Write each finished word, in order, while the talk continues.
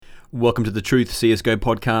Welcome to the Truth CSGO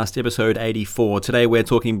podcast, episode 84. Today we're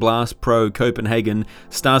talking Blast Pro Copenhagen,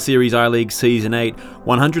 Star Series I-League Season 8,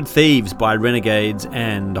 100 Thieves by Renegades,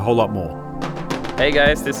 and a whole lot more. Hey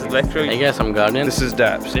guys, this is Electro. Hey guys, I'm Guardian. This is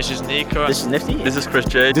Daps. This is Nico. This is Nifty. This is Chris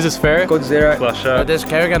J. This is Fair. Godzilla. Flusha. This is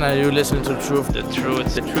Kerrigan, and you listen to The Truth. The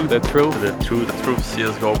Truth. The Truth. The Truth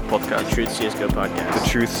CSGO podcast. The Truth CSGO podcast. The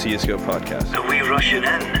Truth CSGO podcast. Are we rushing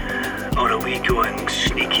in, or are we going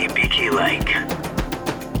sneaky beaky like?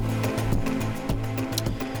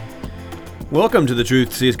 Welcome to the Truth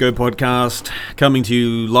CSGO podcast, coming to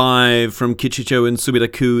you live from Kichicho in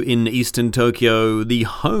Subiraku in eastern Tokyo, the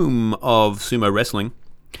home of sumo wrestling.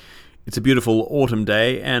 It's a beautiful autumn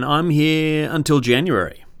day, and I'm here until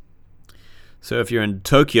January. So if you're in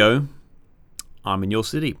Tokyo, I'm in your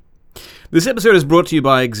city. This episode is brought to you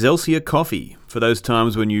by Excelsior Coffee, for those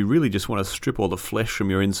times when you really just want to strip all the flesh from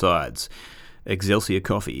your insides. Excelsior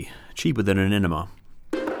Coffee, cheaper than an enema.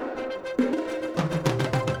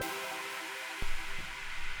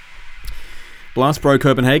 Blast Pro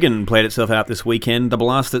Copenhagen played itself out this weekend. The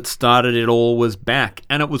blast that started it all was back,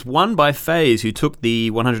 and it was won by FaZe, who took the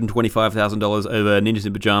 $125,000 over Ninjas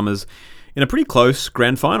in Pajamas in a pretty close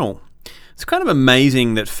grand final. It's kind of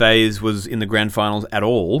amazing that FaZe was in the grand finals at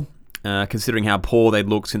all, considering how poor they'd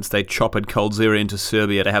looked since they choppered Coldzera into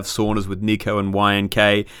Serbia to have Saunders with Nico and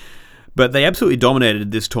YNK. But they absolutely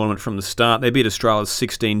dominated this tournament from the start. They beat Astralis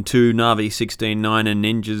 16-2, Na'Vi 16-9, and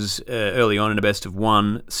Ninjas early on in a best of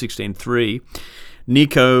one, 16-3.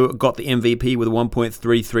 Nico got the MVP with a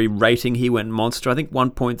 1.33 rating. He went monster. I think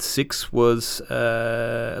 1.6 was he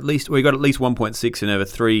got at least 1.6 in over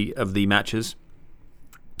 3 of the matches.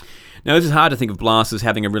 Now, this is hard to think of Blast as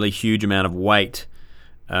having a really huge amount of weight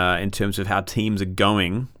in terms of how teams are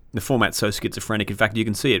going. The format's so schizophrenic. In fact, you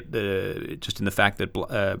can see it just in the fact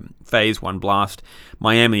that FaZe won Blast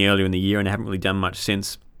Miami earlier in the year and haven't really done much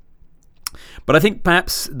since. But I think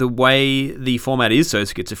perhaps the way the format is so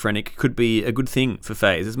schizophrenic could be a good thing for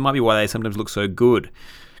FaZe. This might be why they sometimes look so good,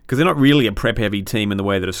 because they're not really a prep-heavy team in the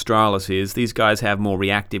way that Astralis is. These guys have more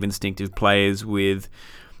reactive, instinctive players with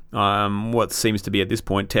what seems to be, at this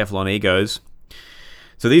point, Teflon egos.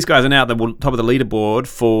 So these guys are now at the top of the leaderboard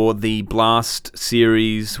for the Blast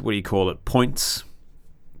Series, points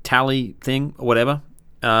tally thing, or whatever.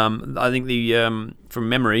 I think from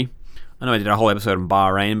memory, I know I did a whole episode on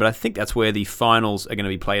Bahrain, but I think that's where the finals are going to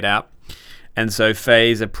be played out. And so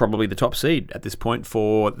FaZe are probably the top seed at this point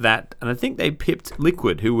for that. And I think they pipped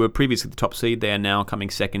Liquid, who were previously the top seed. They are now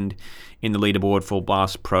coming second in the leaderboard for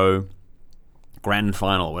Blast Pro Grand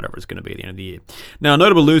Final, or whatever it's going to be at the end of the year. Now,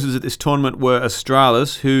 notable losers at this tournament were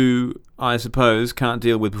Astralis, who I suppose can't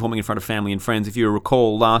deal with performing in front of family and friends. If you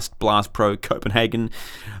recall, last Blast Pro Copenhagen,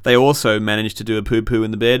 they also managed to do a poo-poo in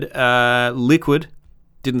the bed. Liquid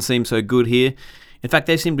didn't seem so good here. In fact,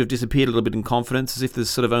 they seem to have disappeared a little bit in confidence, as if there's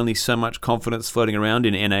sort of only so much confidence floating around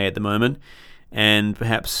in NA at the moment. And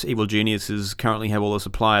perhaps Evil Geniuses currently have all the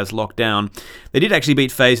suppliers locked down. They did actually beat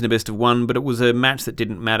FaZe in a best of one, but it was a match that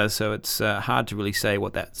didn't matter, so it's hard to really say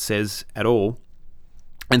what that says at all.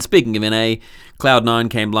 And speaking of NA, Cloud9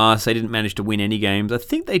 came last. They didn't manage to win any games. I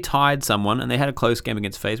think they tied someone, and they had a close game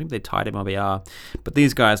against FaZe. I think they tied MRBR. But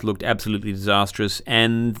these guys looked absolutely disastrous,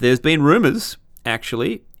 and there's been rumours,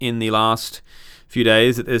 actually, in the last few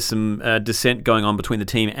days that there's some dissent going on between the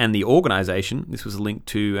team and the organisation. This was linked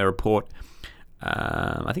to a report,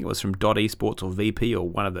 I think it was from .esports or VP or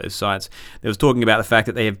one of those sites. They was talking about the fact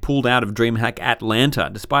that they have pulled out of DreamHack Atlanta,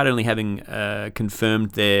 despite only having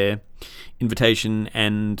confirmed their invitation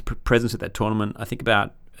and presence at that tournament, I think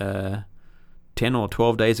about 10 or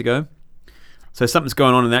 12 days ago. So something's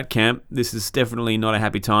going on in that camp. This is definitely not a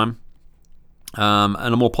happy time. On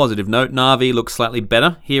a more positive note, Na'Vi looks slightly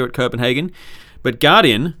better here at Copenhagen, but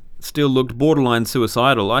Guardian still looked borderline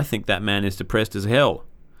suicidal. I think that man is depressed as hell.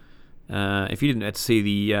 If you didn't see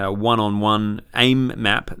the one-on-one aim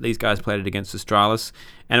map, these guys played it against Astralis,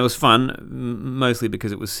 and it was fun, mostly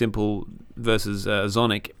because it was Simple versus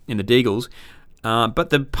Zonic in the Deagles. But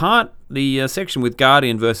the section with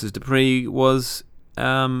Guardian versus Dupree was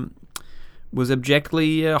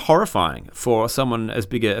objectively horrifying for someone as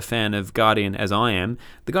big a fan of Guardian as I am.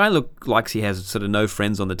 The guy looked like he has sort of no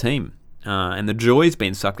friends on the team, and the joy's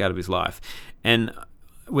been sucked out of his life. And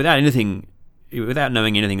without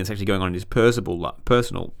knowing anything that's actually going on in his personal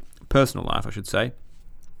life, I should say.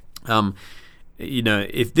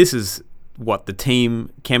 If this is what the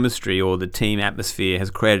team chemistry or the team atmosphere has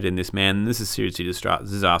created in this man, this is seriously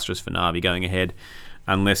disastrous for Na'Vi going ahead,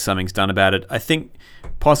 unless something's done about it. I think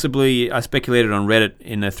possibly, I speculated on Reddit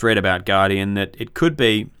in a thread about Guardian that it could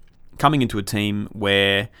be coming into a team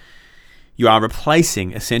where you are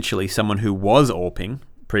replacing essentially someone who was AWPing,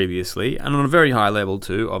 previously, and on a very high level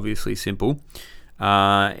too, obviously simple.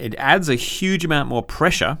 It adds a huge amount more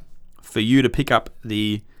pressure for you to pick up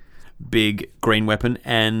the big green weapon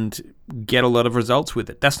and get a lot of results with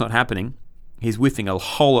it. That's not happening. He's whiffing a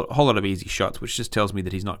whole lot of easy shots, which just tells me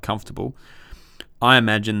that he's not comfortable. I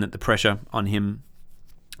imagine that the pressure on him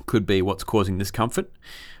could be what's causing discomfort,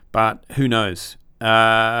 but who knows?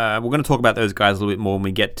 We're going to talk about those guys a little bit more when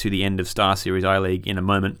we get to the end of Star Series I-League in a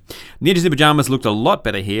moment. Ninjas in Pajamas looked a lot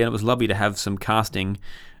better here, and it was lovely to have some casting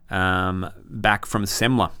back from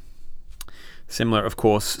Semler. Semler, of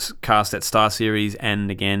course, cast at Star Series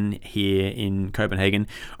and again here in Copenhagen.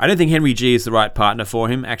 I don't think Henry G is the right partner for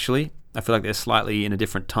him, actually. I feel like they're slightly in a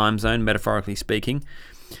different time zone, metaphorically speaking.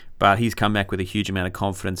 But he's come back with a huge amount of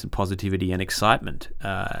confidence and positivity and excitement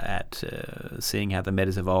at seeing how the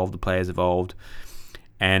meta's evolved, the players evolved,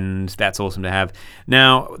 and that's awesome to have.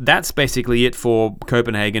 Now, that's basically it for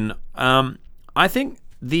Copenhagen. I think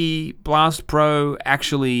the Blast Pro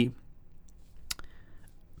actually,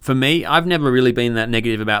 for me, I've never really been that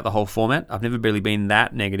negative about the whole format. I've never really been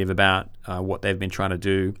that negative about what they've been trying to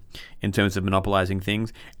do in terms of monopolizing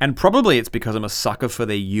things. And probably it's because I'm a sucker for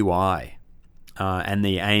their UI and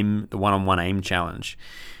the one-on-one aim challenge.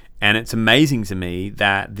 And it's amazing to me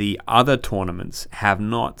that the other tournaments have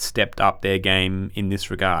not stepped up their game in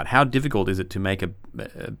this regard. How difficult is it to make a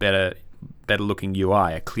better looking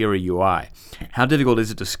UI, a clearer UI? How difficult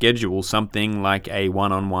is it to schedule something like a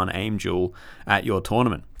one-on-one aim duel at your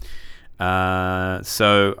tournament?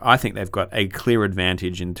 So I think they've got a clear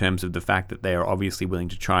advantage in terms of the fact that they are obviously willing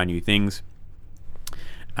to try new things,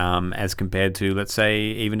 as compared to, let's say,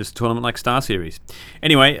 even just a tournament like Star Series.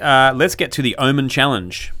 Anyway, let's get to the Omen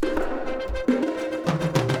Challenge.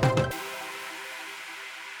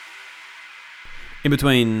 In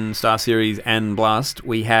between Star Series and Blast,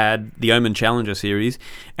 we had the Omen Challenger Series,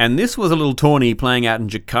 and this was a little tourney playing out in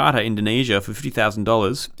Jakarta, Indonesia for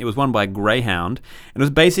 $50,000. It was won by Greyhound, and it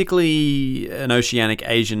was basically an Oceanic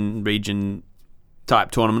Asian region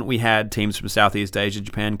type tournament. We had teams from Southeast Asia,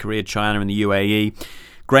 Japan, Korea, China, and the UAE.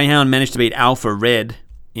 Greyhound managed to beat Alpha Red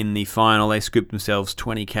in the final. They scooped themselves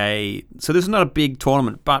 $20K. So this is not a big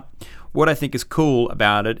tournament, but what I think is cool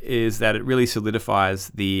about it is that it really solidifies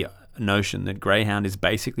the notion that Greyhound is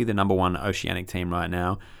basically the number one Oceanic team right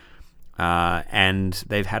now, and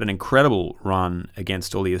they've had an incredible run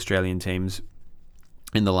against all the Australian teams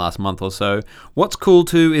in the last month or so. What's cool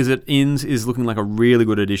too is that Inns is looking like a really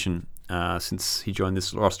good addition since he joined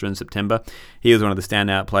this roster in September. He was one of the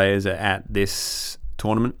standout players at this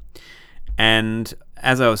tournament, and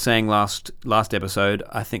as I was saying last episode,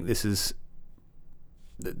 I think this is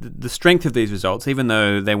the strength of these results. Even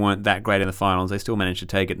though they weren't that great in the finals, they still managed to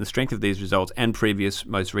take it. And the strength of these results and previous,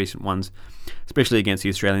 most recent ones, especially against the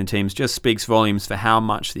Australian teams, just speaks volumes for how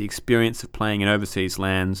much the experience of playing in overseas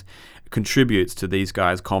lands contributes to these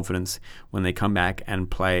guys' confidence when they come back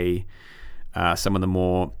and play some of the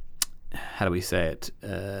more, how do we say it,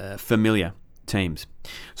 familiar teams.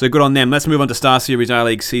 So good on them. Let's move on to Star Series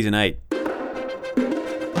I-League Season 8.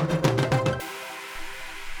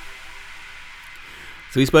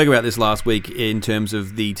 So we spoke about this last week in terms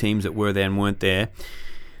of the teams that were there and weren't there.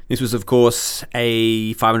 This was, of course,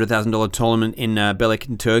 a $500,000 tournament in Belek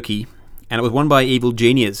in Turkey, and it was won by Evil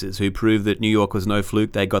Geniuses, who proved that New York was no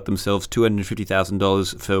fluke. They got themselves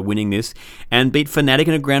 $250,000 for winning this, and beat Fnatic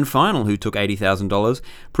in a grand final, who took $80,000,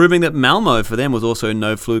 proving that Malmo for them was also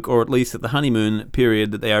no fluke, or at least that the honeymoon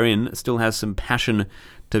period that they are in still has some passion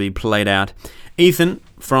to be played out. Ethan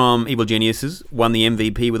from Evil Geniuses won the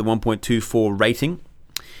MVP with a 1.24 rating.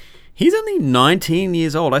 He's only 19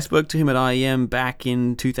 years old. I spoke to him at IEM back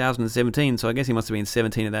in 2017, so I guess he must have been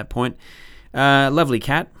 17 at that point. Lovely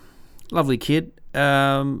cat, lovely kid,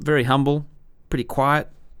 very humble, pretty quiet,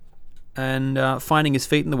 and finding his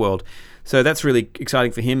feet in the world. So that's really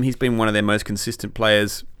exciting for him. He's been one of their most consistent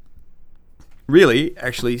players, really,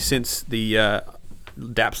 actually, since the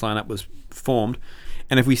DAPS lineup was formed.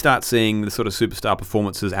 And if we start seeing the sort of superstar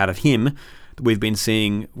performances out of him that we've been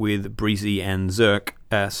seeing with Breezy and Zerk,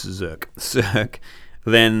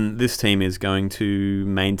 then this team is going to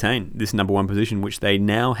maintain this number one position, which they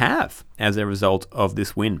now have as a result of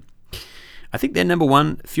this win. I think they're number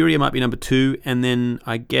one, Furia might be number two, and then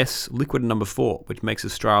I guess Liquid number 4, which makes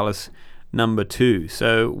Astralis number 2.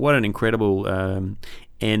 So what an incredible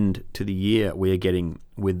end to the year we're getting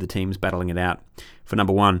with the teams battling it out for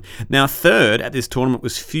number one. Now, third at this tournament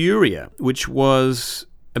was Furia, which was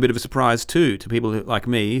a bit of a surprise too to people like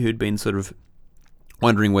me who'd been sort of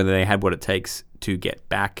wondering whether they had what it takes to get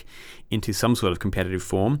back into some sort of competitive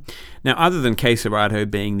form. Now, other than Kay Serrato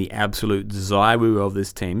being the absolute Zywoo of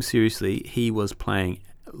this team, seriously, he was playing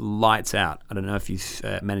lights out. I don't know if you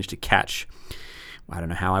managed to catch. I don't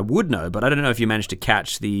know how I would know, but I don't know if you managed to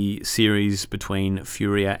catch the series between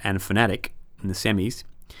Furia and Fnatic in the semis.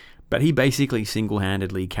 But he basically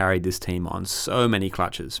single-handedly carried this team on so many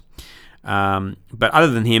clutches. But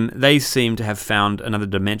other than him, they seem to have found another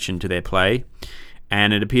dimension to their play,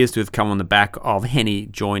 and it appears to have come on the back of Henny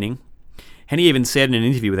joining. Henny even said in an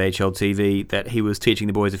interview with HLTV that he was teaching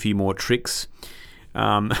the boys a few more tricks.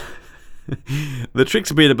 The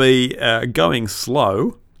tricks appear to be going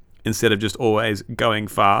slow instead of just always going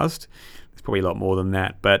fast. There's probably a lot more than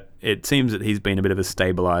that, but it seems that he's been a bit of a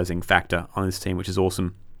stabilizing factor on this team, which is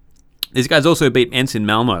awesome. These guys also beat Ensign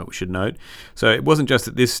Malmo, we should note. So it wasn't just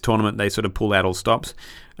that this tournament they sort of pulled out all stops.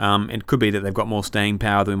 It could be that they've got more staying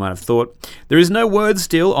power than we might have thought. There is no word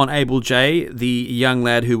still on Abel J, the young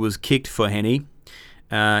lad who was kicked for Henny.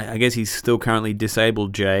 I guess he's still currently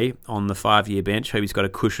disabled J on the 5-year bench. Hope he's got a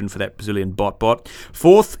cushion for that Brazilian bot.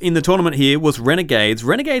 Fourth in the tournament here was Renegades.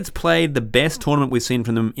 Renegades played the best tournament we've seen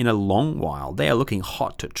from them in a long while. They are looking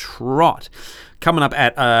hot to trot. Coming up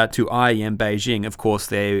to IEM Beijing, of course,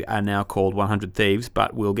 they are now called 100 Thieves,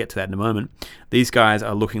 but we'll get to that in a moment. These guys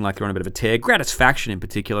are looking like they're on a bit of a tear. Gratisfaction, in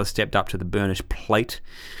particular, stepped up to the Burnish plate.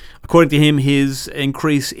 According to him, his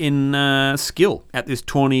increase in skill at this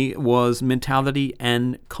tourney was mentality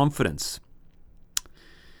and confidence.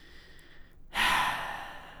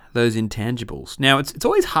 Those intangibles. Now, it's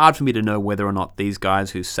always hard for me to know whether or not these guys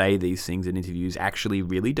who say these things in interviews actually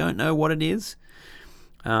really don't know what it is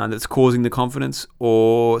that's causing the confidence,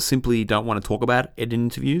 or simply don't want to talk about it in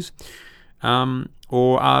interviews,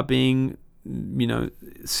 or are being,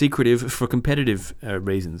 secretive for competitive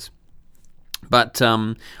reasons. But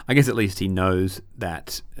I guess at least he knows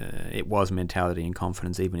that it was mentality and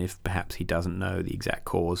confidence, even if perhaps he doesn't know the exact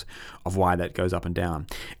cause of why that goes up and down.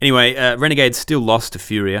 Anyway, Renegades still lost to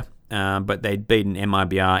Furia, but they'd beaten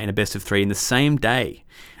MIBR in a best-of-3 in the same day.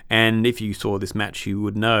 And if you saw this match, you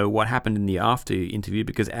would know what happened in the after interview,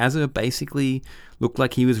 because Azure basically looked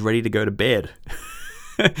like he was ready to go to bed,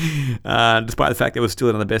 despite the fact there was still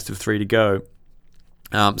another best-of-3 to go.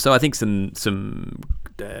 So I think some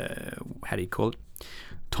how do you call it?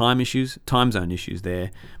 Time zone issues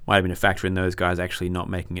there might have been a factor in those guys actually not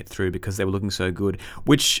making it through because they were looking so good,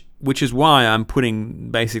 which is why I'm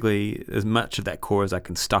putting basically as much of that core as I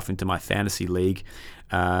can stuff into my fantasy league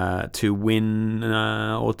to win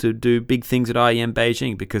or to do big things at IEM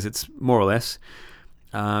Beijing, because it's more or less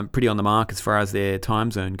pretty on the mark as far as their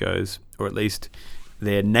time zone goes, or at least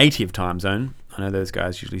their native time zone. I know those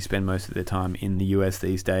guys usually spend most of their time in the US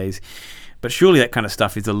these days, but surely that kind of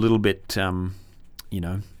stuff is a little bit,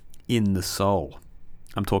 in the soul.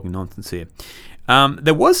 I'm talking nonsense here.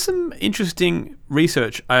 There was some interesting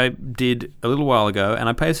research I did a little while ago, and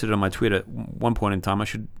I posted it on my Twitter at one point in time. I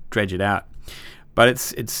should dredge it out. But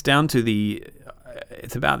it's down to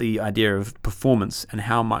it's about the idea of performance and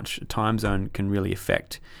how much a time zone can really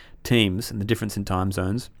affect teams and the difference in time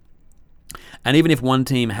zones. And even if one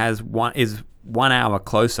team is 1 hour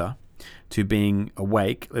closer to being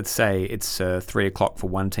awake, let's say it's 3 o'clock for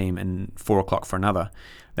one team and 4 o'clock for another,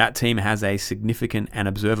 that team has a significant and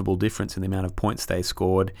observable difference in the amount of points they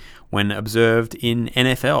scored when observed in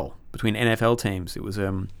NFL, between NFL teams. It was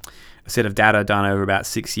a set of data done over about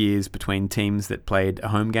 6 years between teams that played a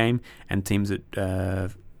home game and teams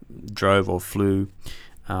that drove or flew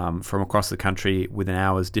from across the country with an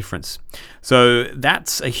hour's difference. So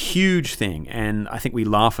that's a huge thing, and I think we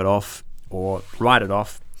laugh it off or write it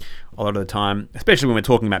off a lot of the time, especially when we're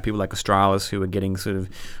talking about people like Australis who are getting sort of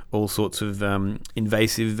all sorts of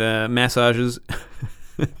invasive massages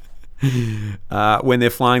when they're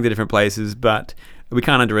flying to different places, but we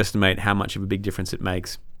can't underestimate how much of a big difference it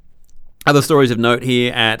makes. Other stories of note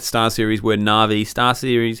here at Star Series were Na'Vi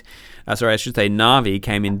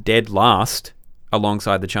came in dead last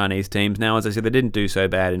alongside the Chinese teams. Now, as I said, they didn't do so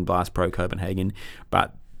bad in Blast Pro Copenhagen,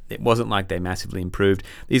 but it wasn't like they massively improved.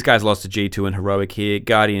 These guys lost to G2 and Heroic here.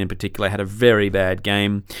 Guardian in particular had a very bad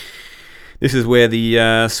game. This is where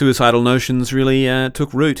the suicidal notions really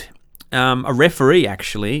took root. A referee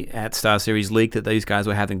actually at Star Series leaked that these guys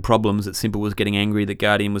were having problems, that Simple was getting angry, that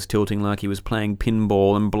Guardian was tilting like he was playing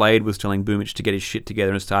pinball, and Blade was telling Boomich to get his shit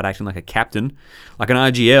together and start acting like a captain, like an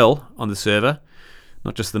IGL on the server,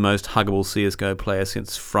 not just the most huggable CSGO player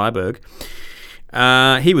since Freiburg.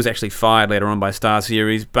 He was actually fired later on by Star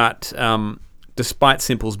Series, but despite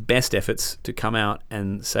Simple's best efforts to come out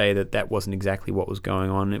and say that that wasn't exactly what was going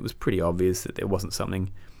on, it was pretty obvious that there wasn't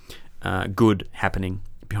something good happening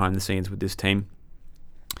behind the scenes with this team.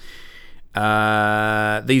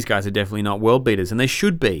 These guys are definitely not world beaters, and they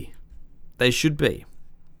should be. They should be.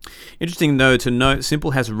 Interesting, though, to note,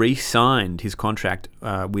 Simple has re-signed his contract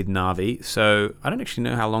with Na'Vi, so I don't actually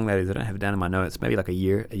know how long that is. I don't have it down in my notes. Maybe like a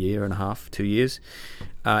year and a half, 2 years.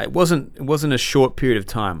 It wasn't a short period of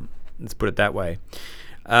time. Let's put it that way.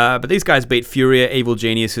 But these guys beat Furia, Evil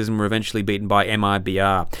Geniuses, and were eventually beaten by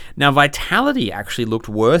MIBR. Now, Vitality actually looked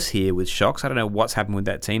worse here with Shox. I don't know what's happened with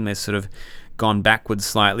that team. They've sort of gone backwards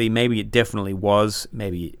slightly. Maybe it definitely was.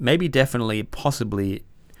 Maybe definitely, possibly,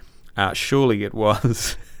 surely it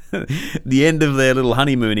was the end of their little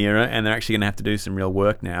honeymoon era, and they're actually going to have to do some real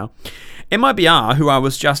work now. MIBR, who I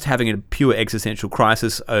was just having a pure existential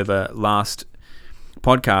crisis over last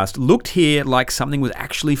podcast, looked here like something was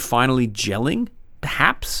actually finally gelling.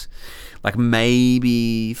 Perhaps, like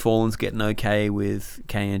maybe Fallen's getting okay with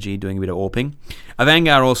KNG doing a bit of AWPing.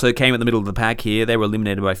 Vanguard also came at the middle of the pack here. They were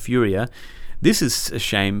eliminated by Furia. This is a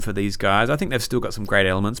shame for these guys. I think they've still got some great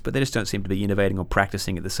elements, but they just don't seem to be innovating or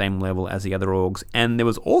practicing at the same level as the other orgs. And there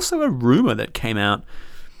was also a rumor that came out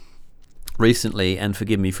recently, and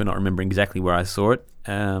forgive me for not remembering exactly where I saw it.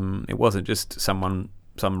 It wasn't just some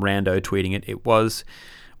rando tweeting it. It was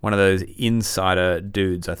one of those insider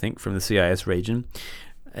dudes, I think, from the CIS region.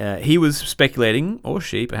 He was speculating, or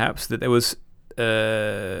she perhaps, that there was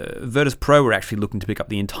Virtus Pro were actually looking to pick up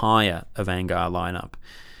the entire Vanguard lineup,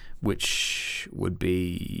 which would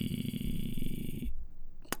be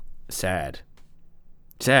sad.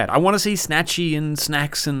 Sad. I want to see Snatchy and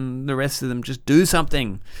Snacks and the rest of them just do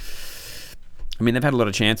something. I mean, they've had a lot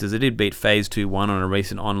of chances. They did beat FaZe 2-1 on a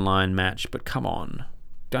recent online match, but come on.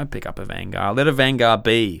 Don't pick up a Vanguard. Let a Vanguard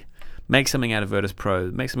be. Make something out of Virtus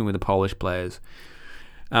Pro. Make something with the Polish players.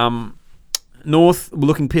 North were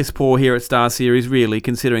looking piss poor here at Star Series, really,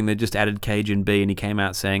 considering they just added Cajun B, and he came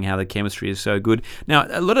out saying how the chemistry is so good. Now,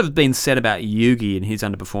 a lot has been said about Yugi and his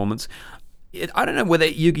underperformance. I don't know whether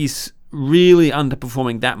Yugi's really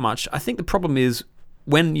underperforming that much. I think the problem is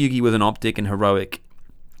when Yugi was an Optic and Heroic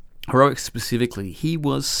specifically, he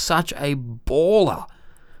was such a baller.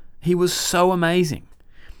 He was so amazing.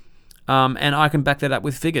 And I can back that up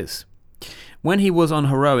with figures. When he was on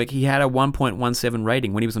Heroic, he had a 1.17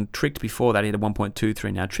 rating. When he was on Tricked before that, he had a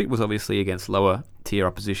 1.23. Now, Tricked was obviously against lower tier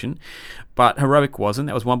opposition, but Heroic wasn't.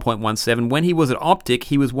 That was 1.17. When he was at Optic,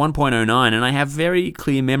 he was 1.09, and I have very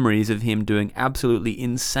clear memories of him doing absolutely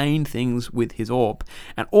insane things with his AWP.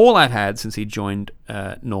 And all I've had since he joined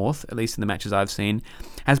North, at least in the matches I've seen,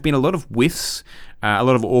 has been a lot of whiffs, a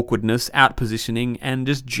lot of awkwardness, out-positioning, and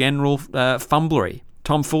just general fumblery.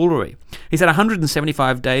 Tomfoolery. He's had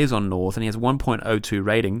 175 days on North, and he has 1.02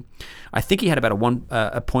 rating. I think he had about a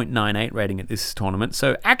 0.98 rating at this tournament.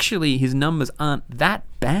 So actually, his numbers aren't that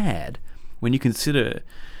bad when you consider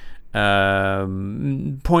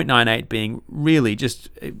 0.98 being really just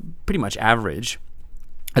pretty much average.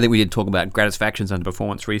 I think we did talk about Gratisfaction's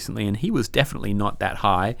underperformance recently, and he was definitely not that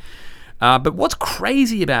high. But what's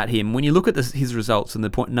crazy about him, when you look at his results and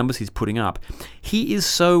the numbers he's putting up, he is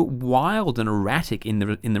so wild and erratic in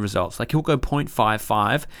the results. Like, he'll go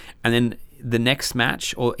 0.55, and then the next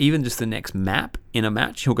match, or even just the next map in a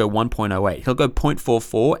match, he'll go 1.08. He'll go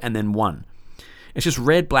 0.44 and then 1. It's just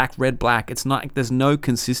red, black, red, black. It's not like there's no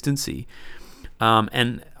consistency.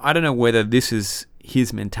 And I don't know whether this is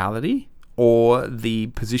his mentality or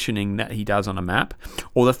the positioning that he does on a map,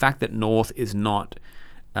 or the fact that North is not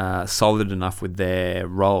solid enough with their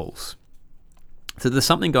roles. So there's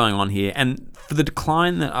something going on here. And for the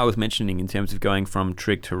decline that I was mentioning in terms of going from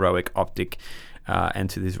Tricked, Heroic, Optic, and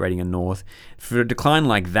to this rating in North, for a decline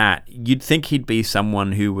like that, you'd think he'd be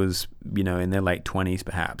someone who was, in their late 20s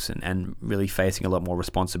perhaps, and really facing a lot more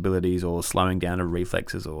responsibilities, or slowing down of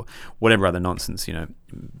reflexes, or whatever other nonsense,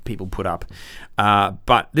 people put up.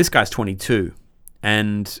 But this guy's 22,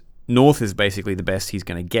 and North is basically the best he's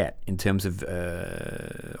going to get in terms of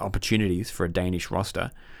opportunities for a Danish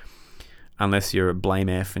roster, unless you're a Blame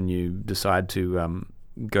F and you decide to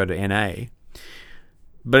go to NA.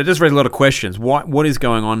 But it just raises a lot of questions. What is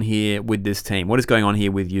going on here with this team? What is going on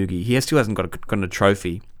here with Yugi? He still hasn't gotten a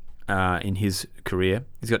trophy in his career.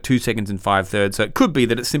 He's got 2 seconds and 5 thirds, so it could be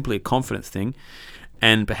that it's simply a confidence thing,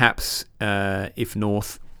 and perhaps if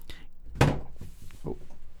North...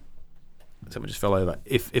 Someone just fell over.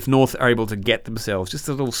 If North are able to get themselves just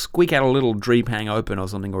a little squeak out a little Dream Hang Open or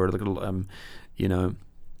something, or a little,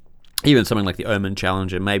 even something like the Omen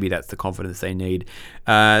Challenger, maybe that's the confidence they need.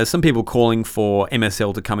 Some people calling for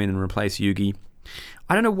MSL to come in and replace Yugi.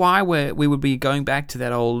 I don't know why we would be going back to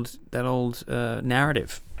that old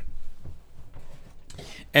narrative.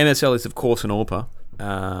 MSL is, of course, an AWPer.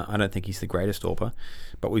 I don't think he's the greatest AWPer,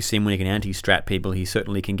 but we've seen when he can anti-strat people, he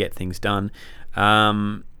certainly can get things done.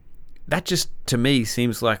 That just, to me,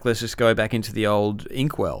 seems like let's just go back into the old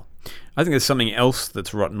Inkwell. I think there's something else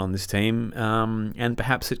that's rotten on this team, and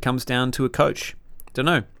perhaps it comes down to a coach. Don't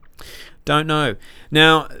know.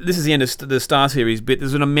 Now, this is the end of the Star Series bit.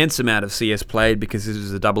 There's an immense amount of CS played because this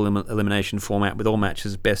is a double elimination format with all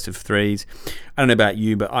matches best of threes. I don't know about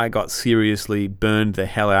you, but I got seriously burned the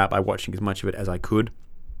hell out by watching as much of it as I could.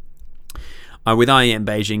 With IEM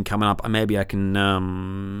Beijing coming up, maybe I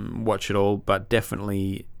can watch it all, but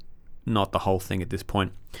definitely not the whole thing at this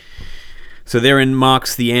point. So therein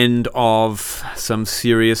marks the end of some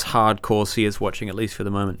serious hardcore CS watching, at least for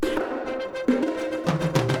the moment.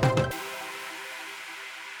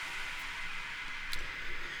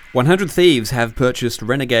 "100 Thieves have purchased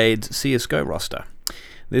Renegade's CSGO roster.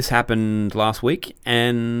 This happened last week,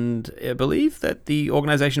 and I believe that the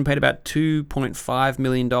organization paid about $2.5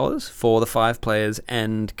 million for the 5 players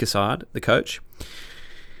and Cassard, the coach.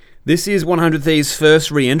 This is 100 Thieves'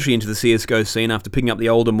 first re-entry into the CSGO scene after picking up the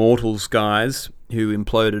old Immortals guys who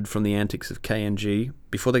imploded from the antics of KNG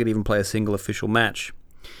before they could even play a single official match.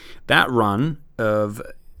 That run of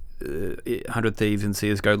 100 Thieves in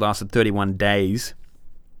CSGO lasted 31 days.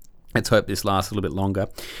 Let's hope this lasts a little bit longer.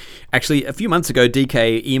 Actually, a few months ago,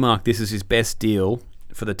 DK earmarked this as his best deal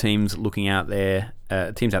for the teams looking out there,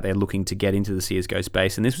 teams out there looking to get into the CSGO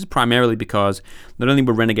space, and this was primarily because not only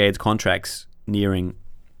were Renegade's contracts nearing,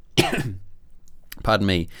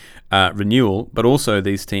 renewal, but also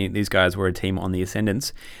these guys were a team on the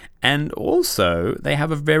ascendance, and also they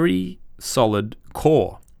have a very solid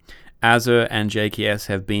core. Azure and JKS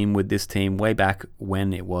have been with this team way back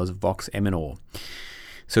when it was Vox Eminor.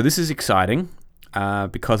 So this is exciting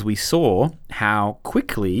because we saw how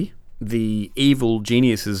quickly the Evil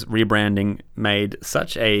Geniuses rebranding made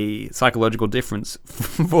such a psychological difference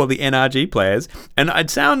for the NRG players. And I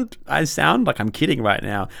sound like I'm kidding right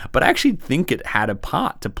now, but I actually think it had a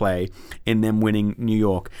part to play in them winning New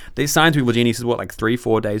York. They signed to Evil Geniuses,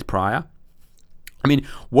 3-4 days prior? I mean,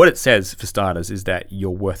 what it says, for starters, is that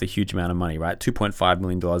you're worth a huge amount of money, right? $2.5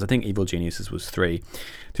 million. I think Evil Geniuses was $3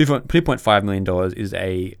 million. $2.5 million is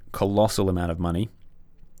a colossal amount of money.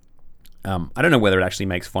 I don't know whether it actually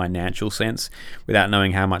makes financial sense without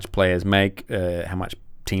knowing how much players make, how much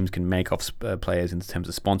teams can make off players in terms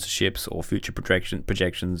of sponsorships or future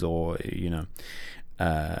projections or,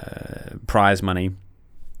 prize money.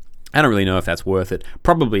 I don't really know if that's worth it.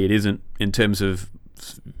 Probably it isn't in terms of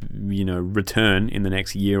return in the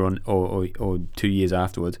next year or 2 years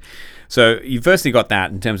afterwards. So you firstly got that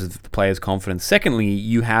in terms of the player's confidence. Secondly,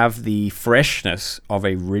 you have the freshness of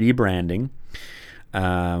a rebranding,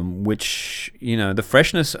 which, the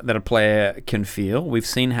freshness that a player can feel. We've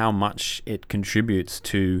seen how much it contributes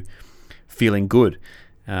to feeling good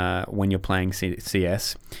when you're playing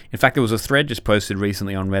CS. In fact, there was a thread just posted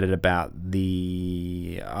recently on Reddit about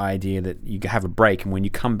the idea that you have a break, and when you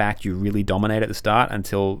come back, you really dominate at the start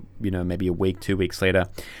until, maybe a week, 2 weeks later,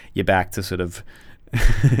 you're back to sort of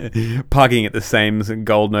pugging at the same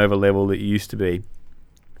Gold Nova level that you used to be.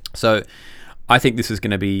 So I think this is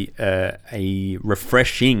going to be a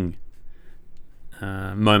refreshing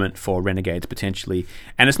moment for Renegades potentially.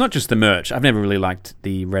 And it's not just the merch. I've never really liked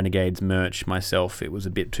the Renegades merch myself. It was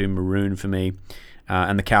a bit too maroon for me.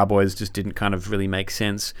 And the Cowboys just didn't kind of really make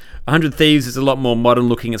sense. 100 Thieves is a lot more modern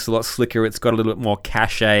looking. It's a lot slicker. It's got a little bit more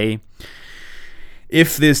cachet.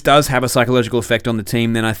 If this does have a psychological effect on the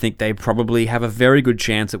team, then I think they probably have a very good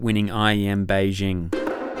chance at winning IEM Beijing.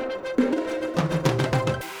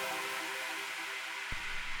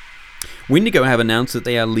 Windigo have announced that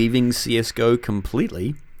they are leaving CSGO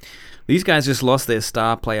completely. These guys just lost their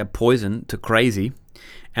star player Poison to Crazy,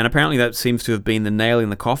 and apparently that seems to have been the nail in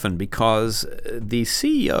the coffin because the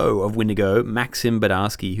CEO of Windigo, Maxim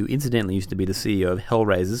Badarsky, who incidentally used to be the CEO of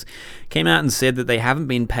Hellraisers, came out and said that they haven't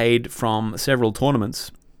been paid from several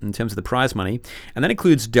tournaments in terms of the prize money, and that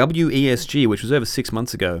includes WESG, which was over 6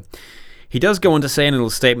 months ago. He does go on to say in a little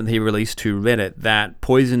statement that he released to Reddit that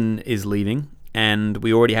Poison is leaving, and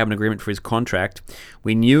we already have an agreement for his contract.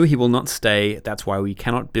 We knew he will not stay. That's why we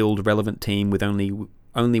cannot build a relevant team with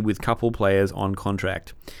only with couple players on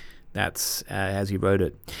contract. That's as he wrote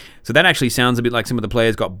it. So that actually sounds a bit like some of the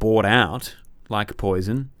players got bought out, like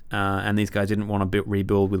Poison, and these guys didn't want to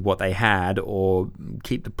rebuild with what they had or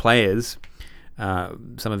keep the players,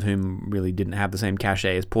 some of whom really didn't have the same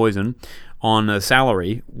cachet as Poison, on a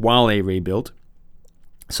salary while they rebuilt.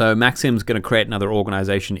 So Maxim's going to create another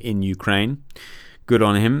organization in Ukraine. Good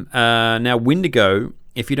on him. Now, Windigo,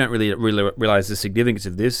 if you don't really realize the significance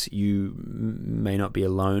of this, you may not be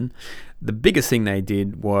alone. The biggest thing they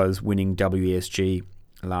did was winning WESG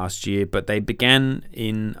last year, but they began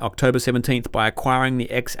in October 17th by acquiring the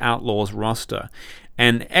ex-Outlaws roster.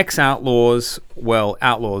 And ex-Outlaws, well,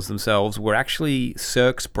 Outlaws themselves, were actually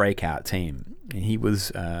Cirque's breakout team. He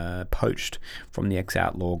was poached from the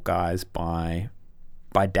ex-Outlaw guys by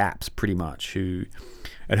Daps, pretty much, who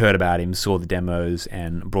had heard about him, saw the demos,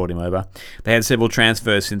 and brought him over. They had several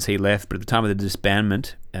transfers since he left, but at the time of the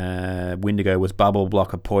disbandment, Wendigo was Bubble,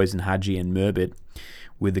 Blocker, Poison, Haji, and Murbit,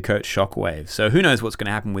 with the coach Shockwave. So who knows what's going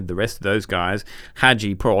to happen with the rest of those guys.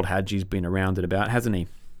 Haji, poor old Haji's been around and about, hasn't he?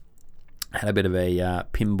 Had a bit of a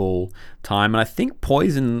pinball time. And I think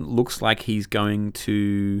Poison looks like he's going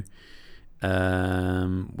to...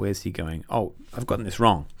 where's he going? Oh, I've gotten this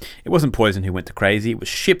wrong. It wasn't Poison who went to Crazy. It was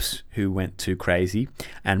Ships who went to Crazy.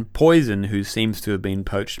 And Poison, who seems to have been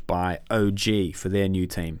poached by OG for their new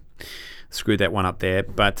team. Screwed that one up there.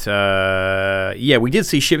 But, yeah, we did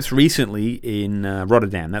see Ships recently in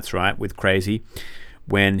Rotterdam. That's right, with Crazy.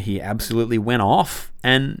 When he absolutely went off.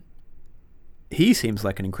 And he seems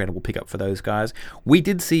like an incredible pickup for those guys. We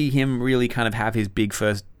did see him really kind of have his big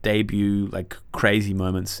first debut, like crazy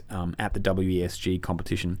moments at the WESG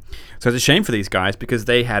competition. So it's a shame for these guys because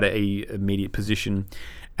they had a immediate position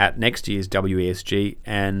at next year's WESG,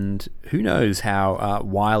 and who knows how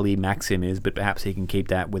wily Maxim is, but perhaps he can keep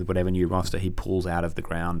that with whatever new roster he pulls out of the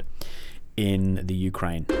ground in the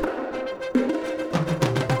Ukraine.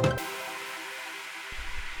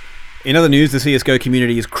 In other news, the CSGO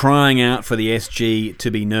community is crying out for the SG to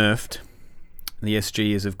be nerfed. The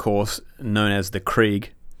SG is, of course, known as the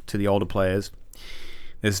Krieg to the older players.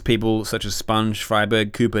 There's people such as Sponge,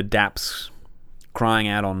 Freiberg, Cooper, Daps crying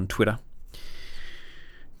out on Twitter.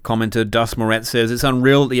 Commenter Dus Moret says, it's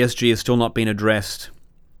unreal that the SG has still not been addressed.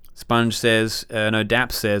 Sponge says,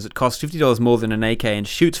 Daps says, it costs $50 more than an AK and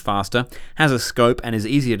shoots faster, has a scope, and is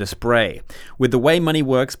easier to spray. With the way money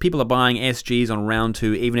works, people are buying SGs on round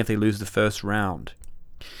 2 even if they lose the first round.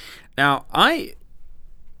 Now, I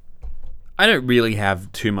don't really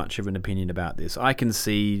have too much of an opinion about this. I can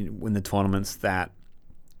see in the tournaments that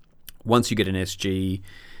once you get an SG,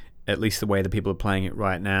 at least the way that people are playing it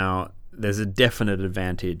right now, there's a definite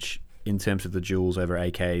advantage in terms of the duels over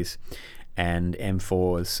AKs and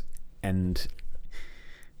M4s, and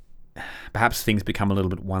perhaps things become a little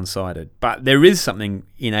bit one-sided. But there is something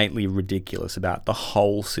innately ridiculous about the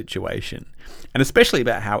whole situation, and especially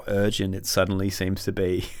about how urgent it suddenly seems to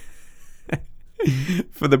be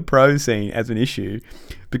for the pro scene as an issue,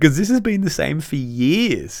 because this has been the same for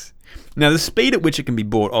years. Now, the speed at which it can be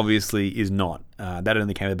bought obviously is not. That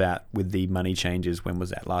only came about with the money changes. When was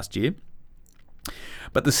that? Last year?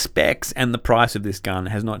 But the specs and the price of this gun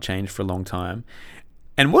has not changed for a long time.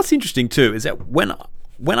 And what's interesting too is that when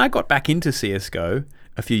I got back into CSGO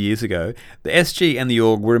a few years ago, the SG and the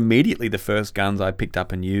AUG were immediately the first guns I picked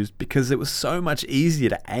up and used because it was so much easier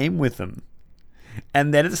to aim with them.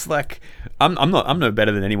 And then it's like, I'm no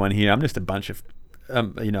better than anyone here. I'm just a bunch of,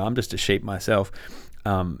 I'm just a sheep myself,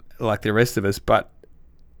 like the rest of us. But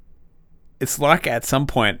it's like at some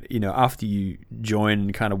point, after you join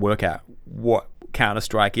and kind of work out what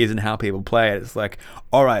Counter-Strike is and how people play it, it's like,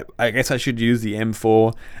 all right, I guess I should use the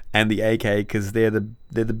M4 and the AK because they're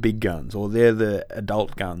the big guns, or they're the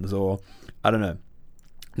adult guns, or I don't know.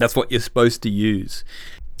 That's what you're supposed to use.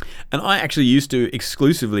 And I actually used to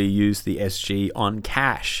exclusively use the SG on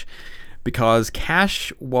Cache because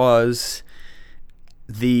Cache was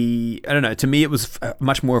to me it was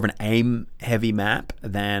much more of an aim-heavy map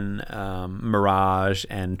than Mirage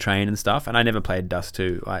and Train and stuff, and I never played Dust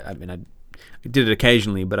 2. I did it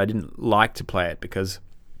occasionally, but I didn't like to play it because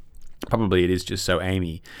probably it is just so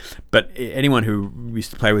aimy. But anyone who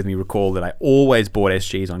used to play with me recall that I always bought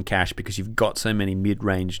SGs on Cache because you've got so many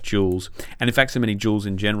mid-range duels, and in fact so many duels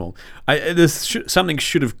in general. Something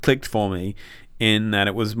should have clicked for me in that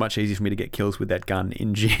it was much easier for me to get kills with that gun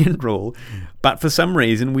in general. But for some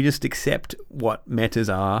reason, we just accept what metas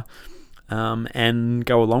are and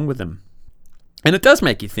go along with them. And it does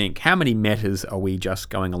make you think, how many metas are we just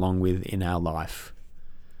going along with in our life?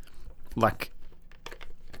 Like,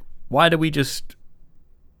 why do we just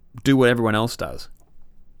do what everyone else does?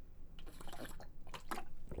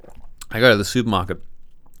 I go to the supermarket.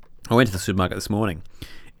 I went to the supermarket this morning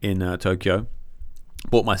in Tokyo.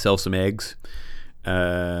 Bought myself some eggs.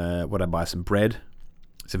 I buy some bread,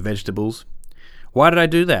 some vegetables. Why did I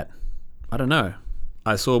do that? I don't know.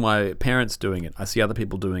 I saw my parents doing it. I see other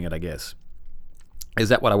people doing it, I guess. Is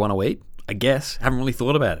that what I want to eat? I guess. Haven't really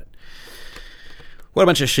thought about it. What a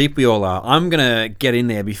bunch of sheep we all are. I'm going to get in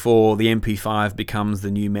there before the MP5 becomes the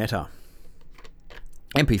new meta.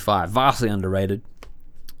 MP5, vastly underrated.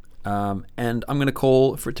 And I'm going to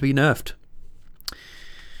call for it to be nerfed.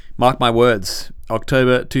 Mark my words.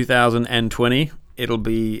 October 2020,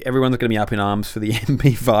 everyone's going to be up in arms for the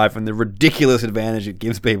MP5 and the ridiculous advantage it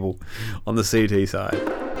gives people on the CT side.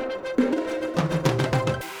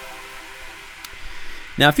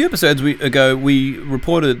 Now, a few episodes ago, we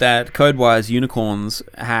reported that Codewise Unicorns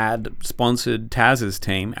had sponsored Taz's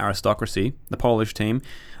team, Aristocracy, the Polish team.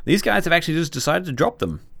 These guys have actually just decided to drop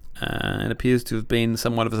them. It appears to have been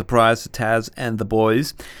somewhat of a surprise to Taz and the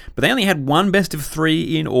boys. But they only had one best of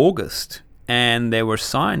 3 in August. And they were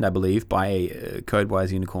signed, I believe, by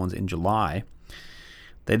Codewise Unicorns in July.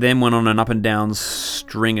 They then went on an up-and-down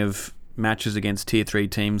string of matches against Tier 3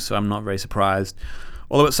 teams, so I'm not very surprised.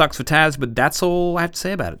 Although it sucks for Taz, but that's all I have to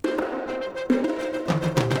say about it.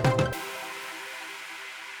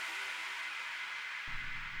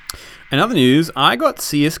 In other news, I got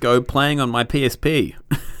CSGO playing on my PSP.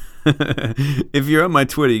 If you're on my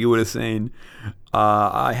Twitter, you would have seen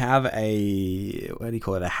I have a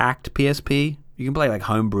hacked PSP. You can play like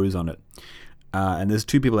homebrews on it. And there's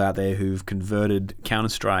 2 people out there who've converted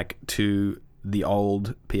Counter-Strike to the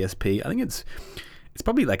old PSP. I think it's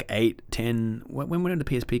probably like 8, 10... When did the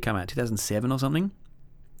PSP come out? 2007 or something?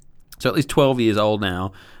 So at least 12 years old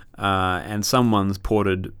now. And someone's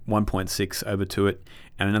ported 1.6 over to it.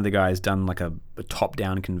 And another guy's done like a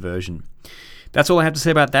top-down conversion. That's all I have to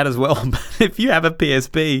say about that as well. But if you have a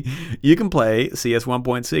PSP, you can play CS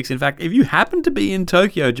 1.6. In fact, if you happen to be in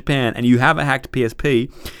Tokyo, Japan, and you have a hacked PSP,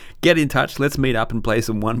 get in touch. Let's meet up and play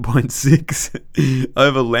some 1.6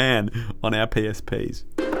 over LAN on our PSPs.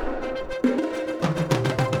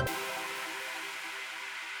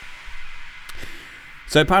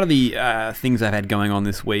 So part of the things I've had going on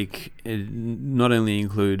this week not only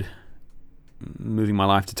include moving my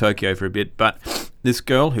life to Tokyo for a bit, but this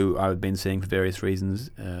girl who I've been seeing for various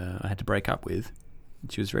reasons, I had to break up with.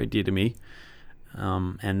 She was very dear to me.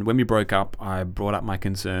 And when we broke up, I brought up my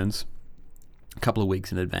concerns a couple of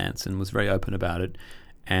weeks in advance and was very open about it.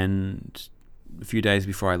 And a few days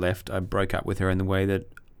before I left, I broke up with her in the way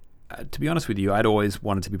that, to be honest with you, I'd always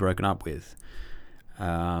wanted to be broken up with.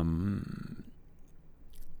 I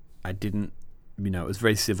didn't, it was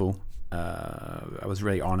very civil. I was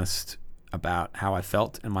really honest about how I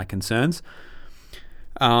felt and my concerns.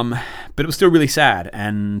 But it was still really sad,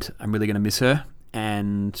 and I'm really going to miss her.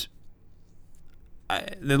 And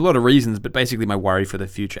there are a lot of reasons, but basically my worry for the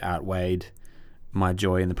future outweighed my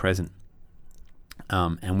joy in the present.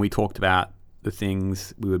 And we talked about the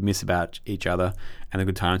things we would miss about each other and the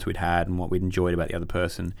good times we'd had and what we'd enjoyed about the other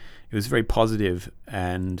person. It was very positive,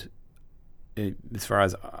 and as far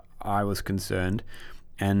as I was concerned.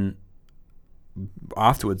 And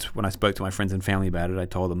afterwards, when I spoke to my friends and family about it, I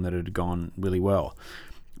told them that it had gone really well.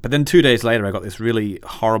 But then 2 days later, I got this really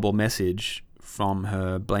horrible message from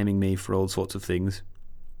her blaming me for all sorts of things,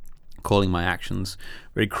 calling my actions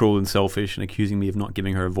very cruel and selfish, and accusing me of not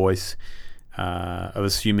giving her a voice, of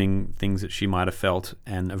assuming things that she might have felt,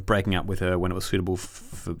 and of breaking up with her when it was suitable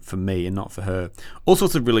for me and not for her. All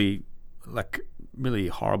sorts of really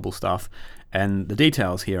horrible stuff. And the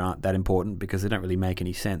details here aren't that important because they don't really make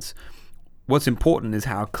any sense. What's important is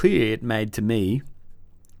how clear it made to me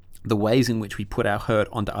the ways in which we put our hurt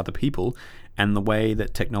onto other people and the way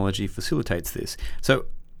that technology facilitates this. So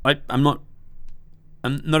do I not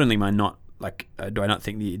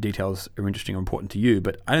think the details are interesting or important to you,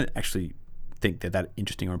 but I don't actually think they're that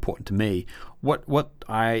interesting or important to me. What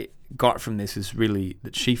I got from this is really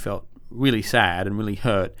that she felt really sad and really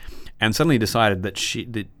hurt, and suddenly decided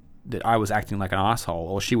that I was acting like an asshole,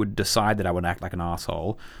 or she would decide that I would act like an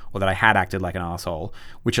asshole, or that I had acted like an asshole,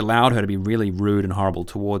 which allowed her to be really rude and horrible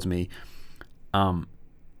towards me. And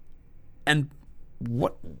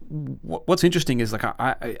what's interesting is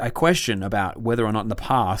I question about whether or not in the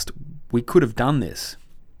past we could have done this,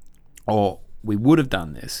 or we would have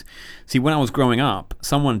done this. See, when I was growing up,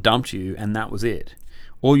 someone dumped you and that was it.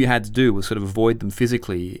 All you had to do was sort of avoid them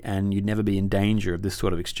physically, and you'd never be in danger of this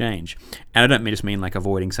sort of exchange. And I don't just mean like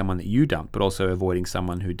avoiding someone that you dumped, but also avoiding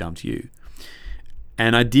someone who dumped you.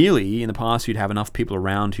 And ideally, in the past, you'd have enough people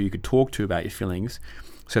around who you could talk to about your feelings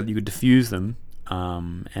so that you could diffuse them,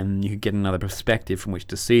 and you could get another perspective from which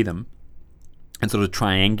to see them and sort of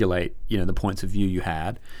triangulate, the points of view you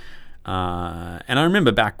had. And I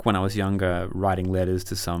remember back when I was younger writing letters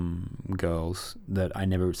to some girls that I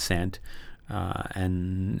never sent.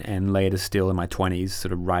 And later still in my 20s,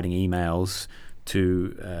 sort of writing emails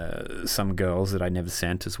to some girls that I never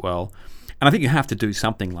sent as well. And I think you have to do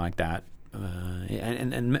something like that.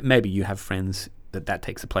 And maybe you have friends that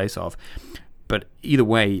takes the place of. But either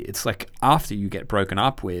way, it's like after you get broken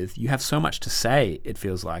up with, you have so much to say, it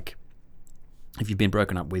feels like. If you've been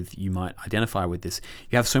broken up with, you might identify with this.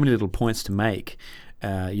 You have so many little points to make.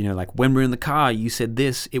 like when we're in the car, you said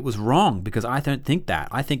this, it was wrong because I don't think that.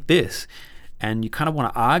 I think this. And you kind of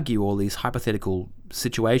want to argue all these hypothetical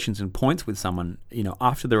situations and points with someone,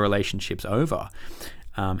 after the relationship's over.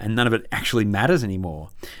 And none of it actually matters anymore.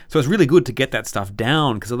 So it's really good to get that stuff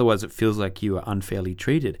down, because otherwise it feels like you are unfairly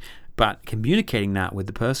treated. But communicating that with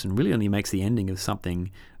the person really only makes the ending of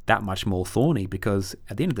something that much more thorny, because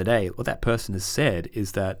at the end of the day, what that person has said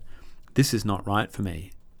is that this is not right for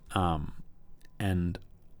me, and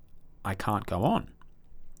I can't go on.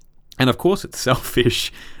 And of course it's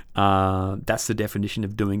selfish. That's the definition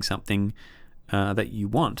of doing something that you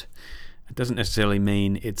want. It doesn't necessarily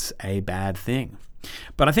mean it's a bad thing.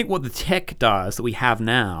 But I think what the tech does that we have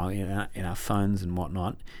now in our phones and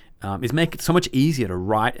whatnot is make it so much easier to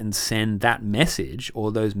write and send that message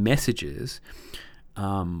or those messages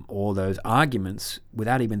or those arguments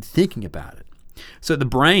without even thinking about it. So the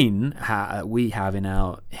brain we have in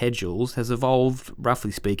our head jewels has evolved,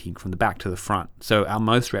 roughly speaking, from the back to the front. So our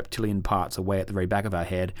most reptilian parts are way at the very back of our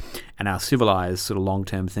head, and our civilized sort of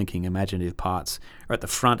long-term thinking, imaginative parts are at the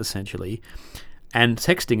front, essentially. And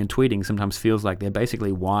texting and tweeting sometimes feels like they're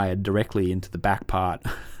basically wired directly into the back part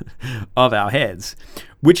of our heads,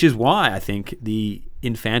 which is why I think the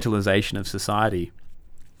infantilization of society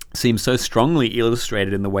seems so strongly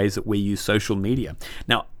illustrated in the ways that we use social media.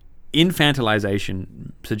 Now,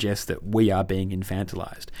 infantilization suggests that we are being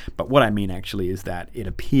infantilized. But what I mean actually is that it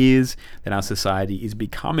appears that our society is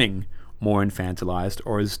becoming more infantilized,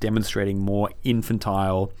 or is demonstrating more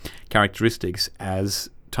infantile characteristics as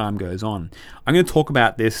time goes on. I'm going to talk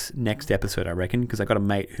about this next episode, I reckon, because I got a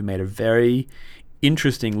mate who made a very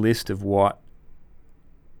interesting list of what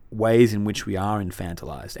ways in which we are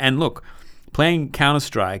infantilized. And look, playing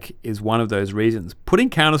Counter-Strike is one of those reasons. Putting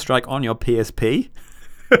Counter-Strike on your PSP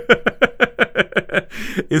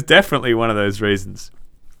is definitely one of those reasons.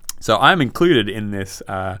 So I'm included in this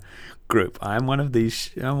group. I'm one of the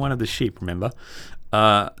sheep, remember?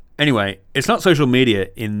 Anyway, it's not social media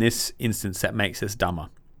in this instance that makes us dumber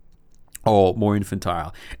or more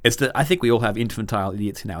infantile. It's that I think we all have infantile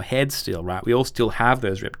idiots in our heads still, right? We all still have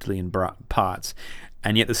those reptilian parts.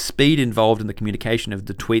 And yet the speed involved in the communication of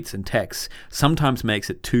the tweets and texts sometimes makes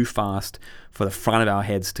it too fast for the front of our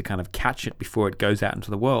heads to kind of catch it before it goes out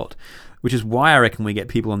into the world, which is why I reckon we get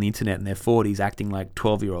people on the internet in their 40s acting like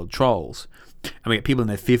 12-year-old trolls. And we get people in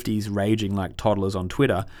their 50s raging like toddlers on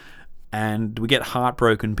Twitter. And we get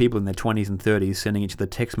heartbroken people in their 20s and 30s sending each other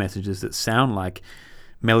text messages that sound like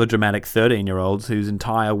melodramatic 13-year-olds whose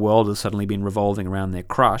entire world has suddenly been revolving around their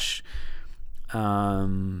crush.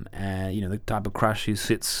 The type of crush who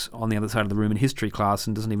sits on the other side of the room in history class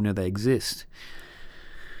and doesn't even know they exist.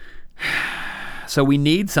 So we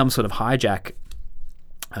need some sort of hijack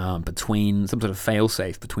between, some sort of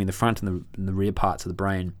fail-safe between the front and the rear parts of the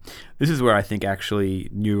brain. This is where I think actually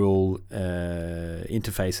neural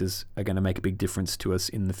interfaces are going to make a big difference to us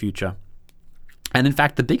in the future. And in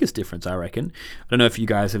fact, the biggest difference, I reckon, I don't know if you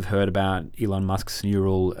guys have heard about Elon Musk's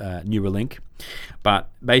Neuralink, but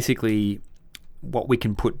basically what we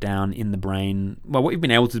can put down in the brain, well, what we've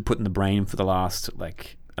been able to put in the brain for the last,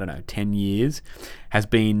 10 years has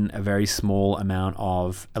been a very small amount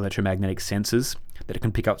of electromagnetic sensors that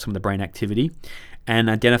can pick up some of the brain activity and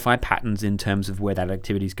identify patterns in terms of where that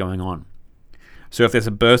activity is going on. So if there's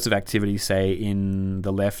a burst of activity, say, in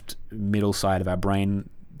the left middle side of our brain,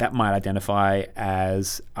 that might identify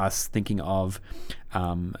as us thinking of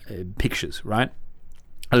pictures, right?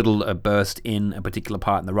 A little burst in a particular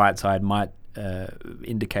part in the right side might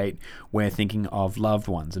indicate we're thinking of loved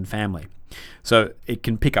ones and family. So it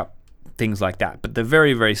can pick up things like that. But the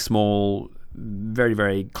very, very small, very,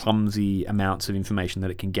 very clumsy amounts of information that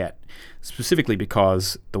it can get, specifically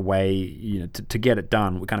because the way, to get it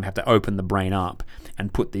done, we kind of have to open the brain up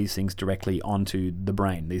and put these things directly onto the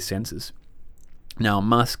brain, these sensors. Now,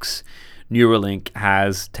 Musk's Neuralink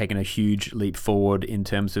has taken a huge leap forward in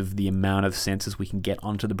terms of the amount of sensors we can get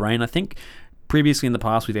onto the brain. I think previously in the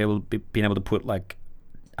past we've been able to put like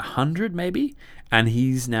 100 maybe, and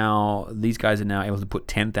these guys are now able to put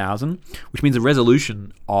 10,000, which means the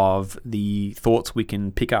resolution of the thoughts we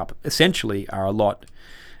can pick up essentially are a lot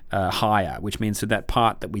higher, which means that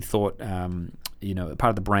part that we thought, part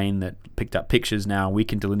of the brain that picked up pictures, now we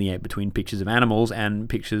can delineate between pictures of animals and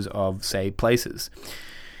pictures of, say, places.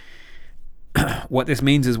 What this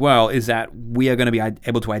means as well is that we are going to be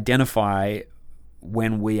able to identify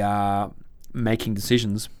when we are making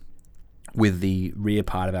decisions with the rear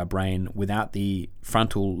part of our brain without the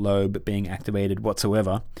frontal lobe being activated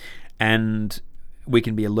whatsoever, and we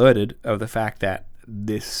can be alerted of the fact that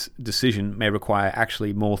this decision may require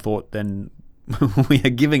actually more thought than we are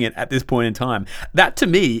giving it at this point in time. That to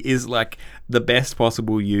me is like the best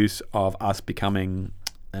possible use of us becoming,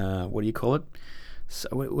 what do you call it? So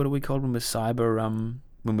what do we call it when we're cyber,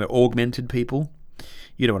 when we're augmented people?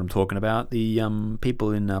 You know what I'm talking about. The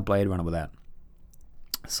people in Blade Runner with that.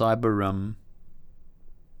 Cyber,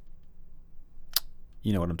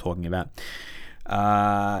 you know what I'm talking about.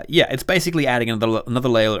 Yeah, it's basically adding another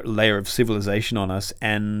layer of civilization on us,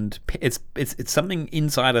 and it's something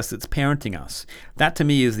inside us that's parenting us. That to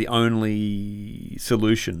me is the only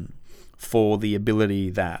solution for the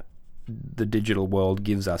ability that the digital world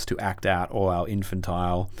gives us to act out all our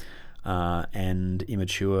infantile and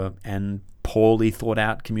immature and poorly thought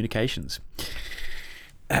out communications.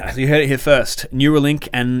 So you heard it here first. Neuralink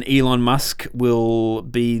and Elon Musk will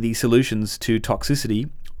be the solutions to toxicity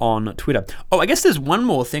on Twitter. Oh, I guess there's one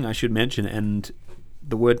more thing I should mention, and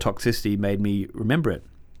the word toxicity made me remember it.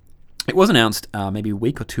 It was announced maybe a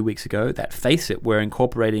week or 2 weeks ago that Faceit were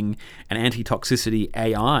incorporating an anti-toxicity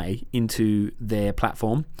AI into their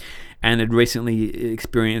platform, and had recently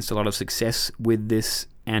experienced a lot of success with this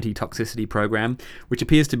anti-toxicity program, which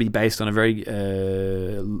appears to be based on a very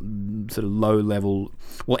sort of low-level,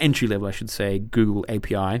 well, entry-level, I should say, Google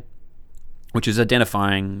API, which is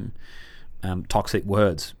identifying toxic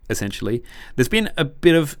words, essentially. There's been a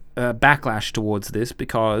bit of backlash towards this,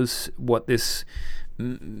 because what this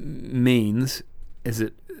means is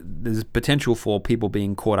that there's potential for people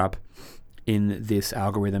being caught up in this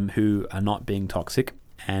algorithm who are not being toxic,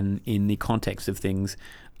 and in the context of things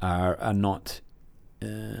are not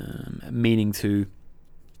meaning to,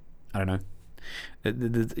 I don't know,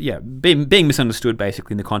 being misunderstood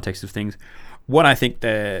basically in the context of things. What I think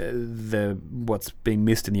what's being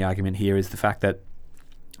missed in the argument here is the fact that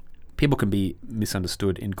people can be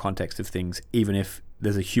misunderstood in context of things, even if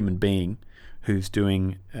there's a human being who's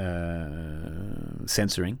doing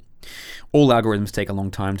censoring. All algorithms take a long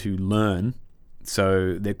time to learn,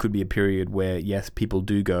 so there could be a period where, yes, people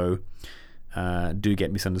do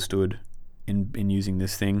get misunderstood in using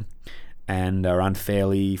this thing, and are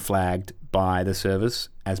unfairly flagged by the service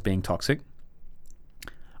as being toxic.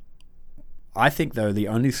 I think, though, the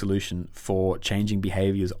only solution for changing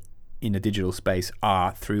behaviors in a digital space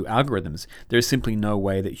are through algorithms. There is simply no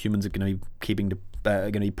way that humans are going to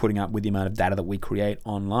be putting up with the amount of data that we create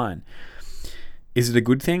online. Is it a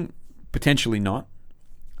good thing? Potentially not,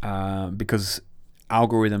 because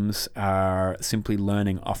algorithms are simply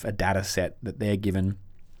learning off a data set that they're given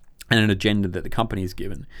and an agenda that the company is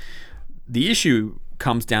given. The issue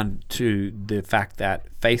comes down to the fact that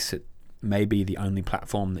Faceit may be the only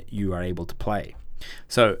platform that you are able to play.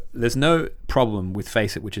 So there's no problem with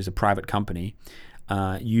Faceit, which is a private company,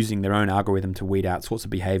 using their own algorithm to weed out the sorts of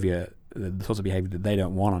behavior that they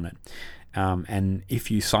don't want on it. And if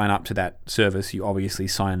you sign up to that service, you obviously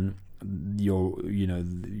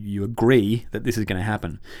you agree that this is going to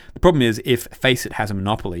happen. The problem is, if Faceit has a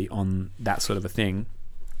monopoly on that sort of a thing,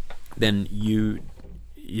 then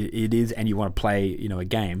it is, and you want to play, a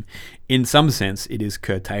game. In some sense, it is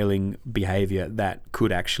curtailing behavior that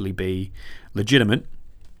could actually be legitimate,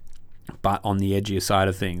 but on the edgier side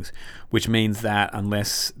of things, which means that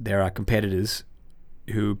unless there are competitors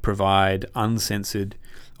who provide uncensored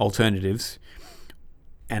alternatives,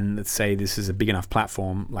 and let's say this is a big enough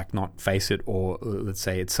platform, like not Faceit, or let's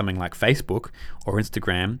say it's something like Facebook or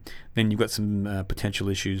Instagram, then you've got some potential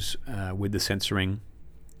issues with the censoring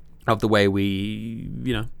of the way we,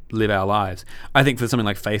 live our lives. I think for something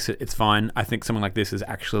like Faceit, it's fine. I think something like this is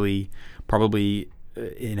actually probably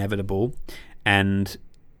inevitable, and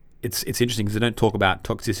it's interesting because I don't talk about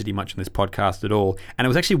toxicity much in this podcast at all, and it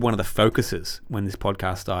was actually one of the focuses when this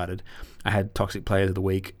podcast started. I had Toxic Players of the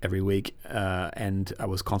Week every week, and I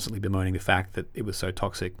was constantly bemoaning the fact that it was so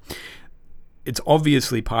toxic. It's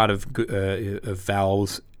obviously part of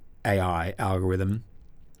Valve's AI algorithm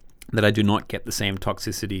that I do not get the same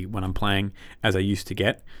toxicity when I'm playing as I used to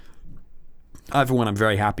get. For one, I'm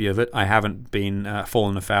very happy of it. I haven't been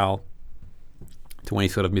fallen afoul to any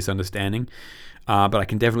sort of misunderstanding, but I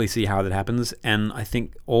can definitely see how that happens. And I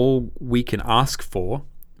think all we can ask for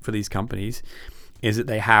these companies is that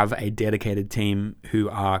they have a dedicated team who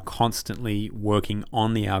are constantly working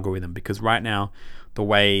on the algorithm, because right now, the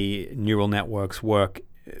way neural networks work,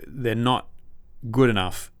 they're not good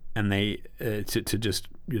enough, and they to just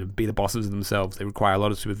be the bosses of themselves. They require a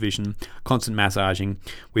lot of supervision, constant massaging.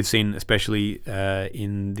 We've seen, especially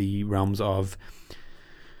in the realms of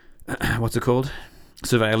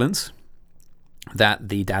surveillance, that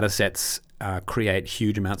the data sets create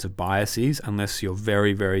huge amounts of biases unless you're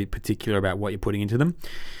very, very particular about what you're putting into them.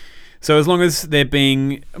 So as long as they're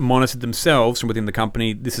being monitored themselves from within the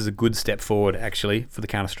company, this is a good step forward, actually, for the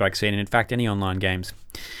Counter-Strike scene, and in fact, any online games.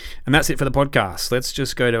 And that's it for the podcast. Let's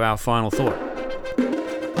just go to our final thought.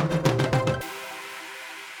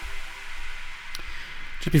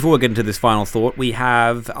 Just before we get into this final thought, we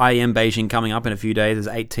have IEM Beijing coming up in a few days. There's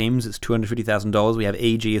 8 teams. It's $250,000. We have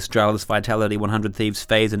EG, Astralis, Vitality, 100 Thieves,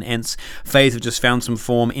 FaZe, and ENCE. FaZe have just found some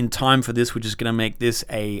form in time for this, which is going to make this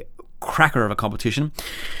a cracker of a competition.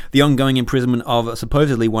 The ongoing imprisonment of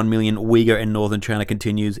supposedly 1 million Uyghur in northern China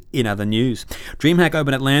continues in other news. DreamHack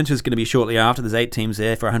Open Atlanta is going to be shortly after. There's 8 teams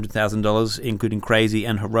there for $100,000, including Crazy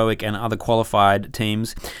and Heroic and other qualified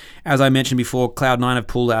teams. As I mentioned before, Cloud9 have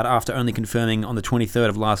pulled out after only confirming on the 23rd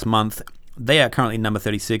of last month. They are currently number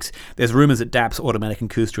 36. There's rumours that DAPS, Automatic, and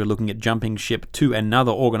Kustra are looking at jumping ship to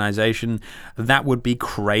another organisation. That would be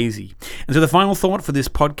crazy. And so the final thought for this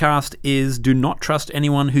podcast is do not trust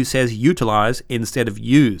anyone who says utilise instead of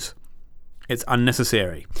use. It's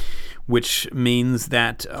unnecessary, which means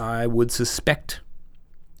that I would suspect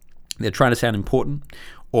they're trying to sound important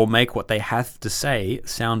or make what they have to say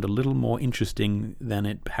sound a little more interesting than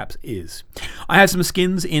it perhaps is. I have some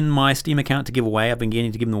skins in my Steam account to give away. I've been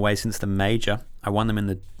getting to give them away since the major. I won them in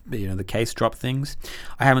the case drop things.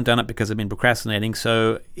 I haven't done it because I've been procrastinating,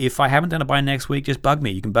 so if I haven't done it by next week, just bug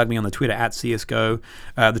me. You can bug me on the Twitter at CSGO,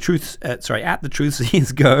 at the Truth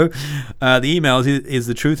CSGO. The email is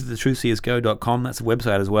thetruth@thetruthcsgo.com. That's the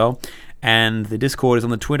website as well. And the Discord is on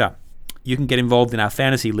the Twitter. You can get involved in our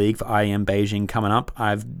fantasy league for IEM Beijing coming up.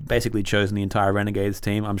 I've basically chosen the entire Renegades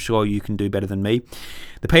team. I'm sure you can do better than me.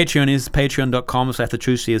 The Patreon is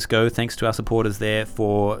patreon.com/thetruthcsgo. Thanks to our supporters there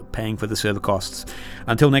for paying for the server costs.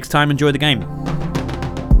 Until next time, enjoy the game.